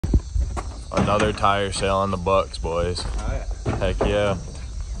Another tire sale on the books, boys. Oh yeah. Heck yeah.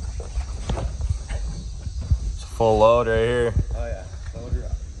 It's a full load right here. Oh yeah. Load her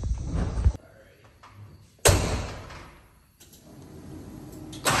up.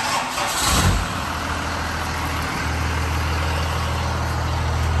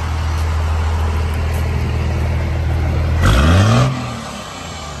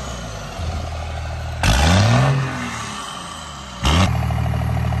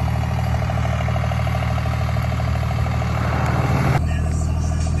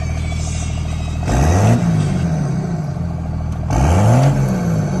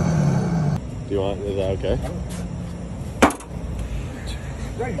 Do you want, is that okay?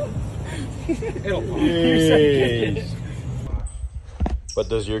 Jeez. But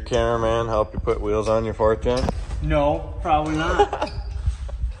does your cameraman help you put wheels on your 4th gen? No, probably not.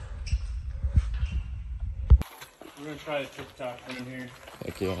 We're gonna try the TikTok one here.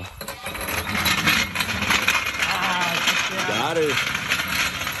 Heck yeah. Ah, Got her.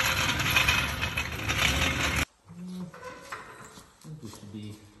 This should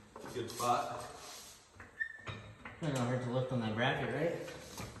be Good spot. not gonna hurt to lift on that bracket, right?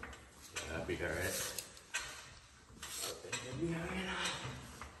 Yeah, that'd be alright.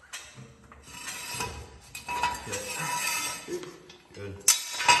 Good.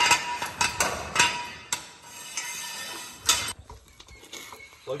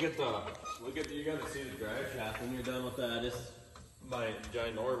 Look at you gotta see the drive shaft when you're done with that. It's my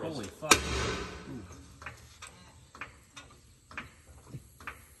ginormous. Holy fuck.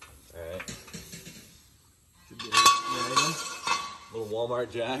 Alright. Should be right in. Little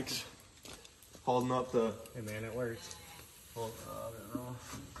Walmart jacks. Holding up the. Hey man, it works. Hold, I don't know.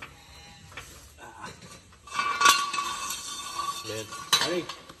 Man, ready?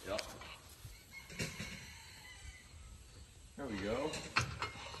 Yep. There we go.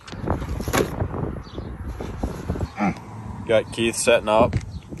 Got Keith setting up.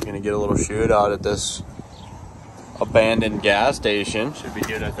 Gonna get a little shootout at this abandoned gas station. Should be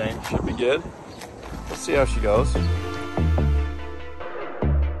good, I think. Should be good. Let's see how she goes.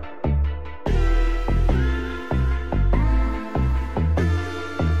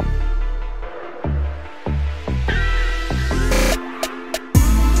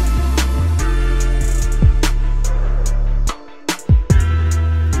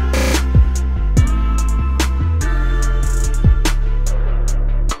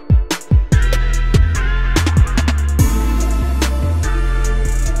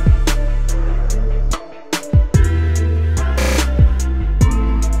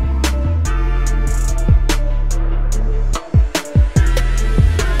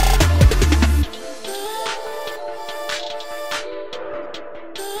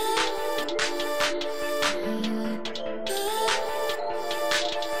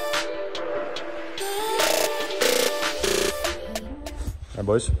 Alright,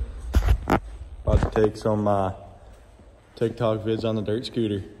 boys. About to take some TikTok vids on the dirt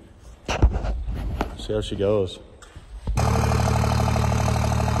scooter. See how she goes.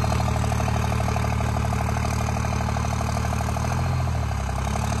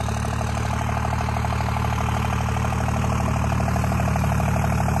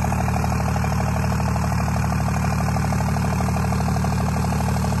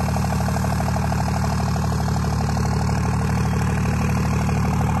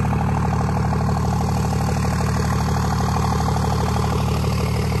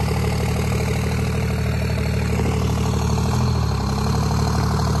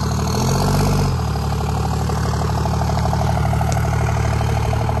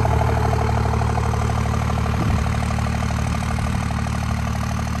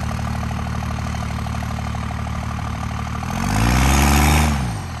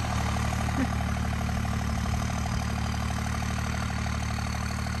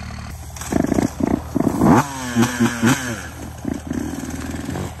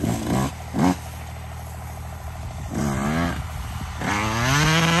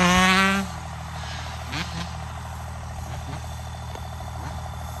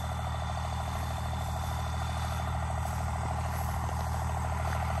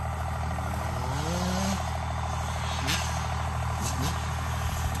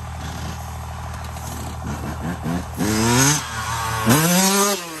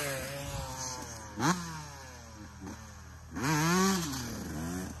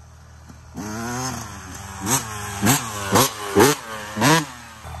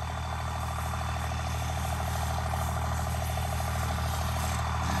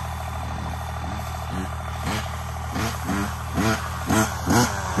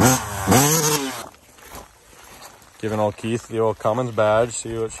 Giving old Keith the old Cummins badge.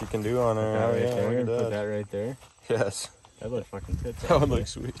 See what she can do on her. That right yeah, there. look at Put that. that right there. Yes. That would fucking fit. That would look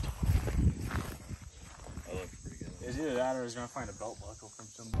sweet. That looks pretty good. It's either that or he's gonna find a belt buckle from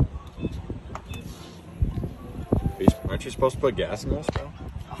somebody. Aren't you supposed to put gas in this, bro?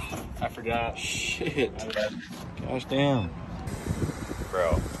 I forgot. Shit. Gosh damn.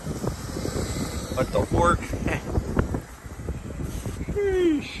 Bro. What the fork?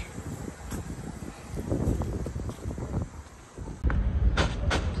 Sheesh.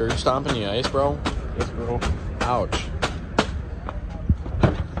 Curb stomping the ice, bro? Yes, bro. Ouch.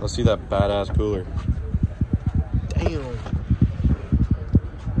 Let's see that badass cooler. Damn.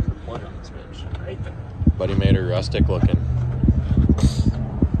 Plug on this bitch. Right there. Buddy made her rustic looking.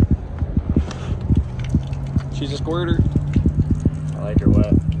 She's a squirter. I like her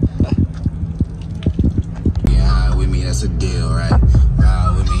wet. Yeah, with me, that's a deal, right?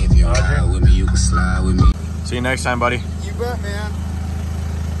 Ride with me if you ride with me, you can slide with me. See you next time, buddy. You bet, man.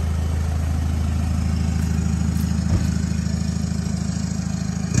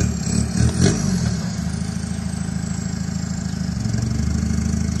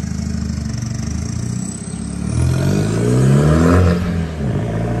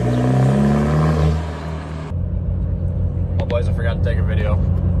 Boys, I forgot to take a video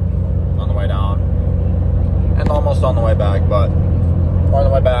on the way down and almost on the way back, but on the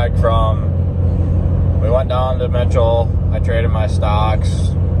way back we went down to Mitchell. I traded my stocks,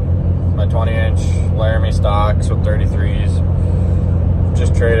 my 20-inch Laramie stocks with 33s.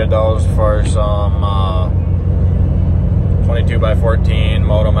 Just traded those for some 22x14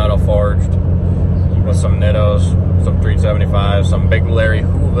 Moto Metal forged with some Nittos, some 375s, some big Larry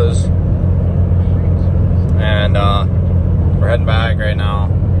Hoovas, and we're heading back right now.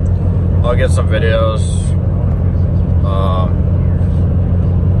 I'll get some videos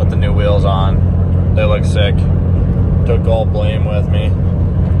with the new wheels on. They look sick. Took Gold Blame with me.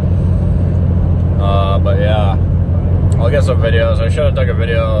 But yeah, I'll get some videos. I should have took a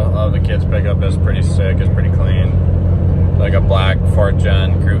video of the kids' pickup. It's pretty sick. It's pretty clean. Like a black 4th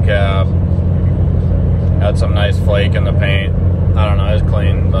gen crew cab. Had some nice flake in the paint. I don't know, it's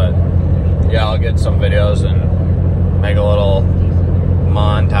clean, but yeah, I'll get some videos and make a little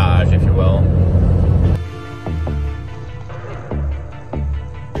montage, if you will.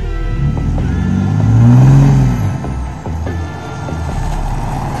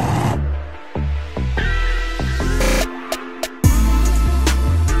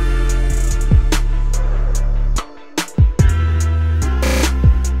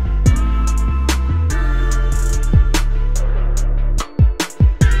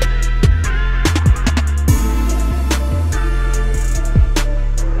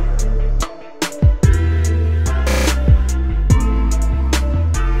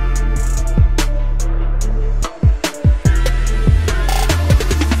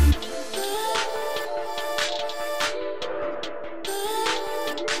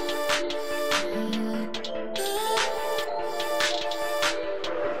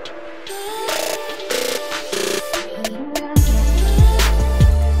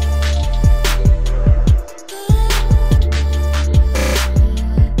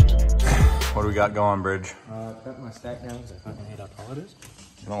 What do we got going, Bridge? Cut my stack down because I fucking hate how tall it is.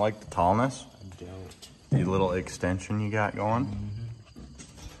 You don't like the tallness? I don't. The little extension you got going?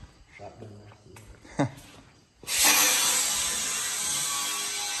 Shotgun.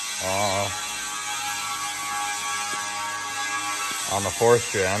 On the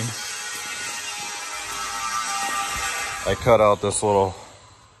 4th gen, I cut out this little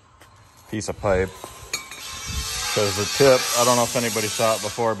piece of pipe because the tip, I don't know if anybody saw it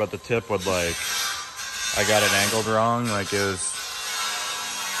before, but the tip would I got it angled wrong. Like it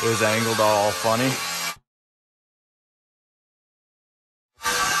was angled all funny.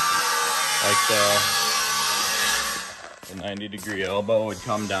 Like the 90-degree elbow would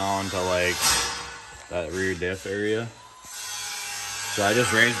come down to like that rear diff area. So I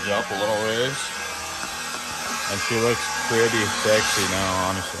just raised it up a little ways. And she looks pretty sexy now,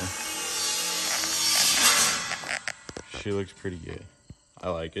 honestly. She looks pretty good. I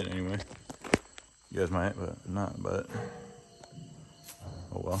like it anyway. You guys might, but not, but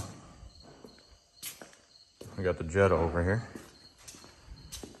oh well. We got the Jetta over here.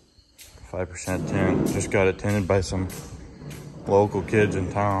 5% tint. Just got it tinted by some local kids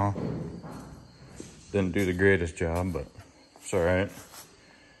in town. Didn't do the greatest job, but it's alright.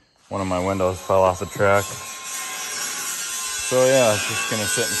 One of my windows fell off the track. So yeah, it's just gonna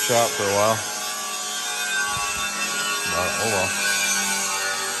sit in shop for a while. But oh well.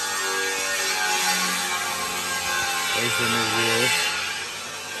 There's the new wheels.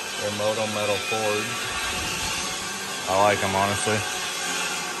 They're Moto Metal Ford. I like them, honestly.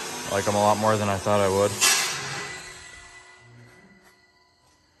 I like them a lot more than I thought I would.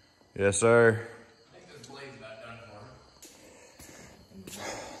 Yes, sir. I think this blade's about done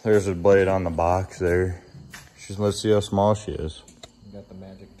for. There's a blade on the box there. Let's see how small she is. You got the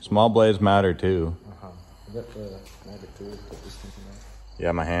magic tool. Small blades matter too. You got the magic tool to put this thing in.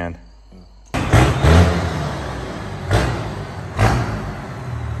 Yeah, my hand.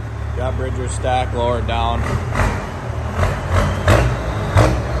 Got Bridger's stack lowered down.